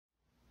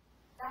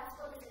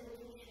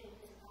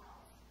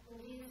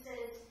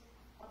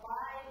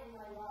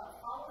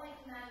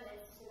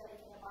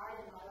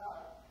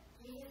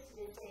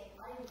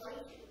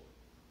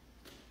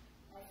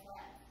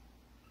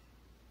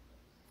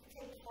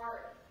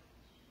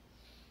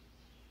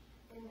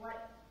in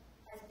what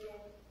has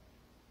been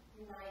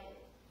united.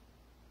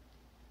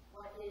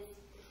 What is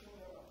the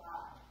kingdom of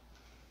God?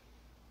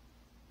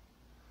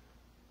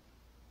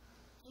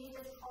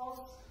 Jesus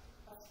calls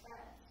us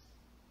friends.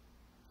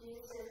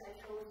 Jesus says, I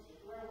chose you.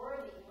 You are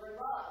worthy. You are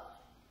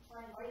loved. So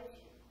I invite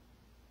you.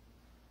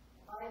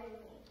 Abide in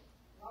me.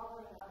 Love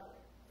one another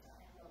as I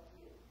have loved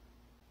you.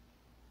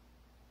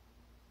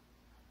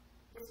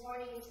 This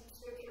morning's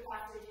scripture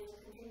passage is a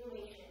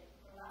continuation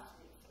from last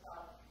week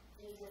about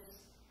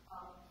Jesus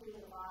being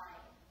the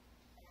vine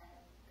and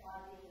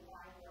God being the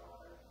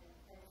vineyard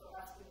and for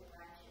us being the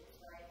branches,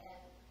 right? And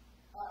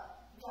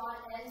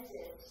John ends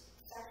this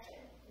section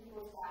and he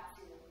goes back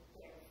to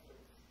bearing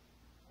fruit.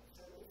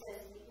 So it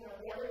says,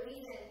 the other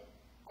reason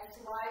as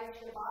to why we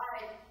should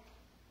abide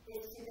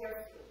is to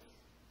bear fruit.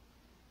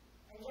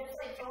 And just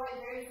like joy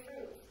bearing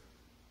fruit,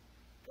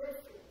 good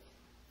fruit,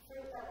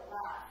 fruit that will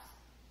last,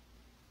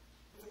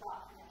 is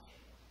about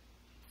connection.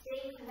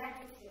 Staying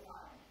connected to the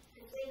vine, to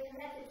stay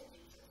connected to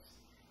Jesus,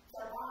 to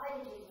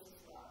abide in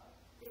Jesus' love.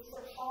 This is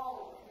a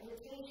call, an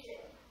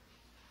invitation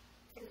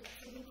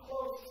to be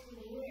close, to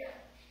be near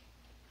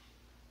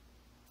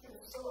to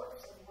the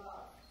source of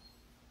love.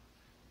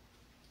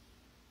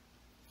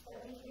 So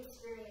that we can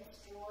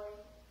experience joy,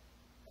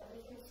 that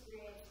we can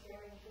experience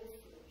bearing good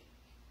fruit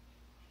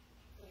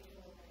for the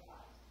kingdom of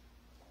God.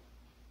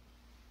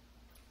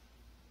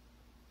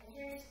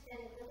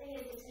 And the thing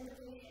is, this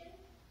invitation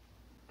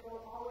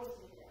will always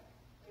be there.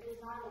 It is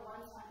not a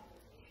one-time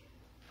invitation,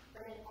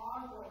 but an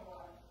ongoing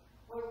one,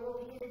 where we'll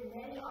be given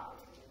many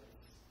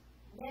opportunities,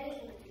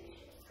 many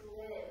invitations to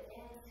live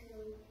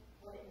into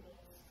what it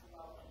means to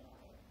love one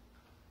another.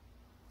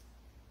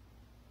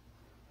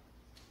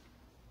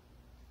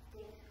 I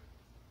think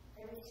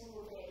every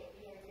single day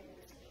we are given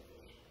this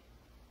invitation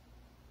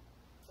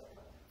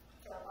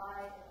to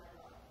abide in our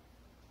love,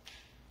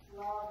 to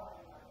love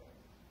one another.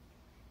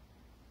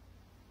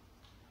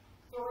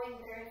 Joy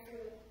and bearing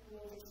fruit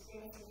means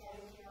experiencing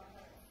heaven here on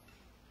earth.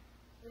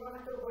 We don't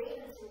have to wait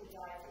until we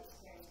die to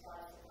experience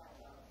God's divine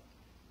love.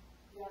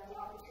 We have the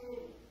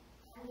opportunity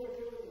and the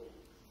ability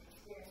to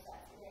experience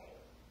that today,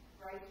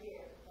 right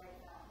here, right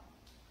now.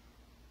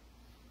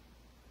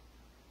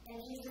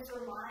 And Jesus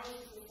reminds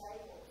his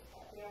disciples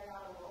that they are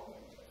not alone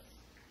in this.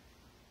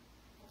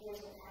 That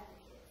there's an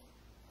advocate,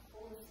 the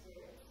Holy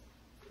Spirit,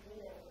 to be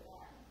there for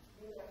them,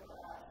 to be there for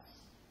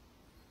us.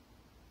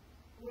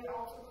 We are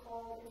also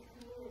called into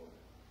community.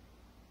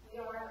 We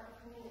are a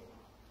community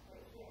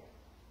right here.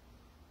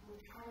 We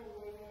try to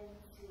live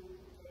into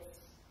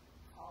this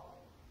calling,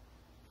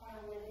 try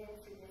to live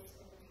into this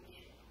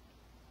invitation.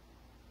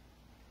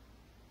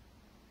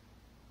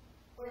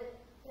 But,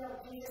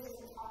 Jesus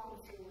isn't talking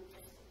to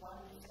just one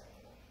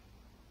disciple.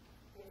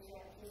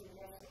 He's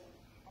addressing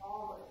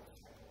all of the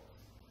disciples.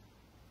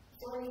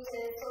 So when he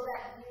says, so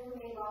that you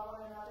may love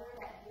one another,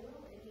 that you,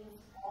 it means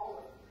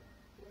all of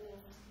you. It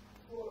means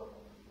plural.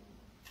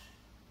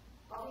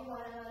 Loving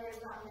one another is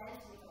not meant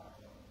to be done.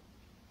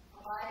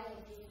 Abiding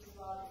in Jesus'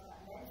 love is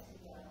not meant to be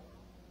done.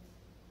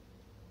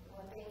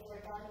 When things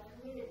are done in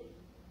community,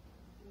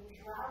 in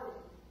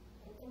mutuality,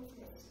 in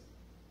intimacy,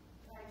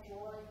 by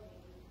joy and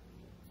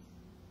peace.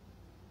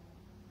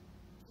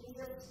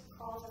 Jesus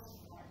calls us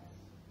friends.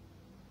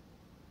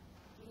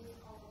 Jesus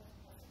calls us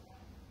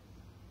friends.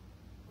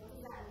 What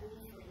does that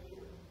mean for you?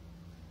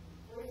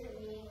 What does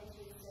it mean when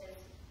Jesus says,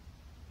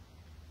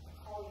 I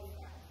call you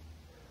friends?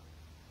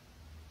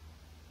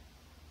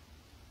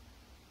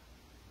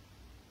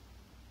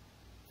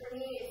 For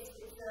me, it's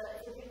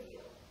a big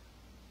deal.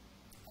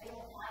 I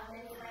don't have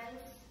many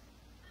friends,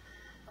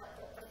 but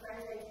the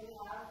friends I do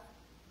have,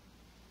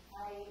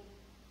 I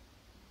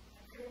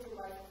couldn't do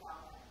life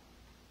without them.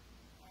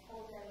 I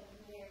hold them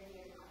near and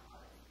dear to my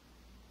heart.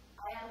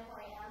 I am who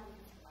I am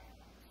because of my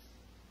friends.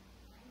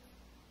 Right?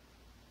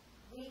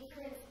 We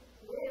couldn't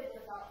live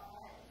without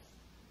friends.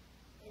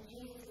 And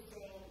Jesus is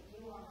saying,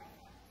 you are my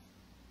friends.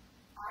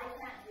 I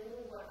can't do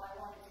what I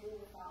want to do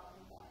without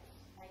you guys.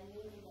 I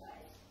need you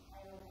guys.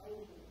 I am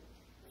inviting you.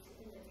 It's an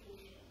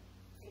invitation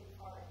to take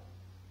part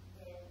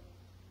in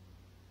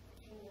the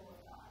kingdom of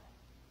God.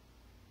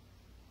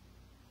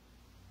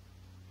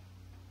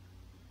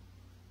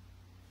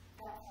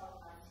 That's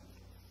how God sees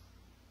us.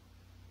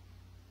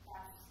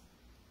 That's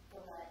the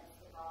lens,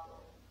 the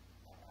goggle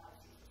that God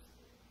sees us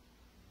through.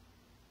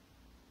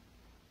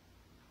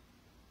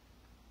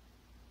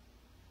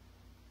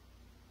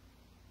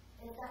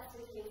 And if that's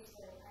the case,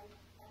 then I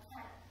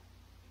can't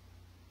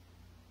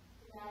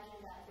imagine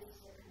that this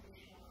is a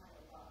conditional kind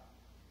of love.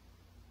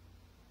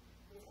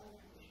 It's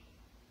unconditional.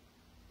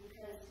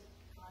 Because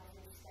God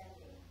is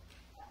extending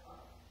that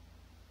love.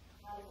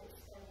 God is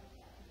extending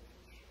that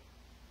invitation.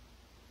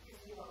 Because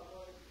you are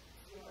worthy,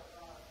 because you are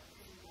loved,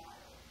 because you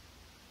matter.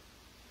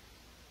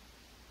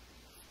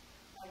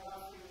 I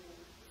love you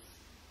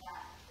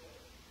that way.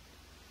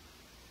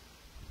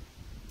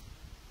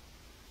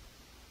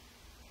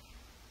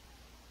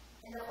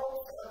 And the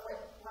hopes of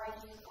why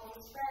Jesus calls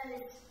his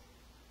friend is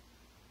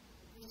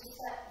just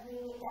that we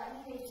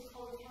may just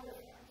call each other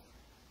friends,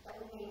 that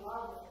we may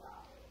love one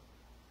another,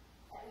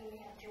 that we may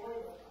have joy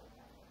with one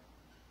another.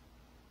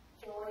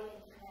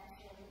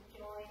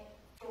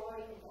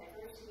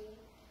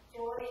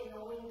 joy in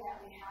knowing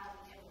that we have